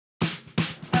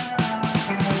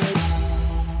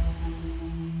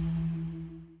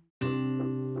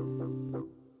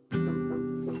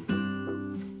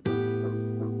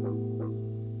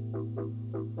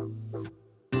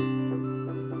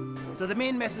So the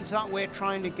main message that we're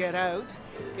trying to get out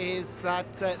is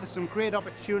that there's some great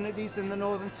opportunities in the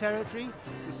Northern Territory.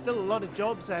 There's still a lot of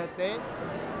jobs out there.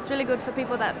 It's really good for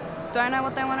people that don't know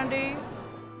what they want to do.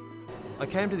 I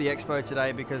came to the expo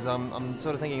today because I'm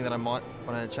sort of thinking that I might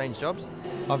want to change jobs.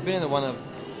 I've been in the one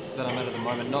that I'm at the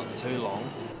moment not too long,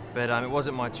 but it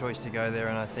wasn't my choice to go there,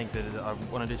 and I think that I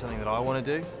want to do something that I want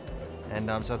to do. And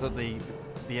so I thought the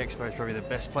expo is probably the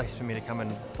best place for me to come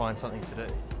and find something to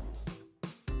do.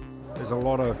 There's a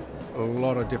lot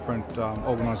of different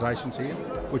organisations here,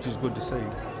 which is good to see.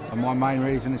 And my main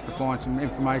reason is to find some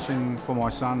information for my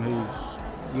son who's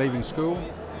leaving school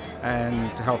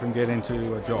and to help him get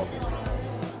into a job.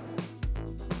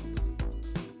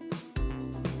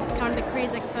 Just come to the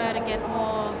Careers Expo to get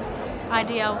more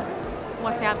idea of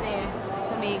what's out there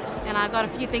for me. And I got a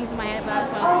few things in my head, but I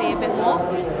just want to see a bit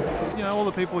more. You know, all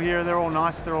the people here, they're all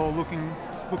nice, they're all looking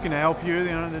to help you,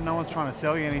 no one's trying to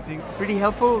sell you anything. Pretty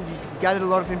helpful, you gathered a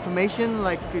lot of information,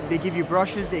 like they give you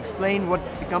brochures, they explain what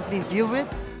the companies deal with.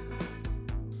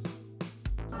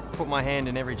 Put my hand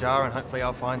in every jar and hopefully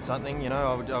I'll find something. You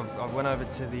know, I went over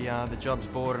to the jobs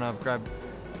board and I've grabbed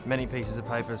many pieces of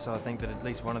paper, so I think that at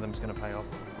least one of them is going to pay off.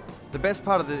 The best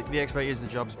part of the expo is the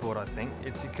jobs board, I think.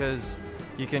 It's because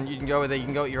you can go there, you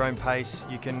can go at your own pace,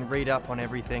 you can read up on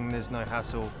everything, there's no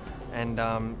hassle, and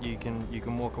you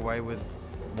can walk away with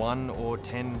 1 or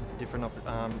 10 different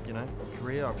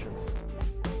career options.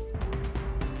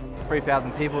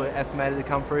 3,000 people are estimated to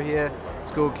come through here,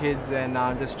 school kids and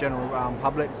just general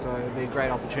public, so it'll be a great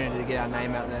opportunity to get our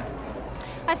name out there.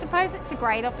 I suppose it's a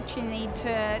great opportunity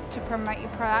to promote your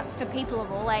products to people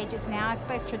of all ages now. I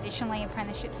suppose traditionally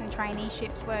apprenticeships and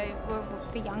traineeships were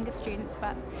for younger students,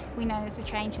 but we know there's a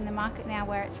change in the market now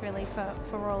where it's really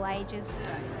for all ages.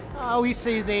 We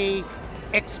see the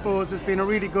expos has been a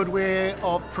really good way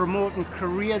of promoting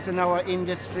careers in our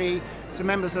industry to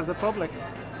members of the public.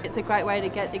 It's a great way to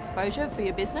get exposure for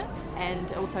your business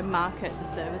and also market the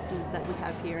services that we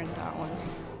have here in Darwin.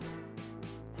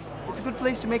 It's a good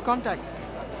place to make contacts,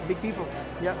 big people.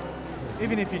 Yeah.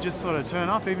 Even if you just sort of turn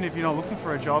up, even if you're not looking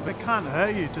for a job, it can't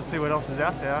hurt you to see what else is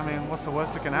out there. I mean, what's the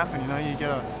worst that can happen? You know, you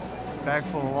get a bag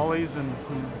full of lollies and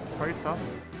some free stuff.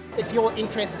 If you're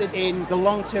interested in the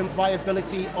long-term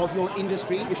viability of your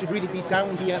industry, you should really be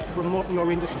down here promoting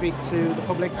your industry to the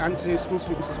public and to school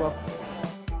students as well.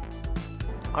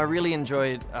 I really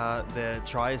enjoyed the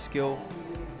try-a-skill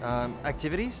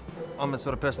activities. I'm the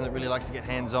sort of person that really likes to get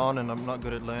hands-on, and I'm not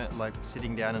good at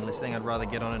sitting down and listening. I'd rather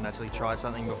get on and actually try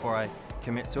something before I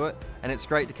commit to it. And it's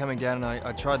great to coming down, and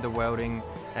I tried the welding,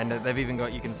 and they've even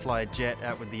got, you can fly a jet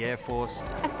out with the Air Force.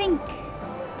 I think,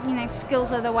 you know,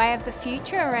 skills are the way of the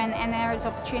future, and there is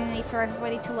opportunity for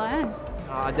everybody to learn.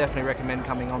 I definitely recommend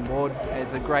coming on board.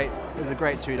 It's a great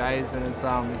 2 days, and it's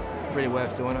really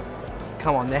worth doing it.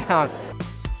 Come on down.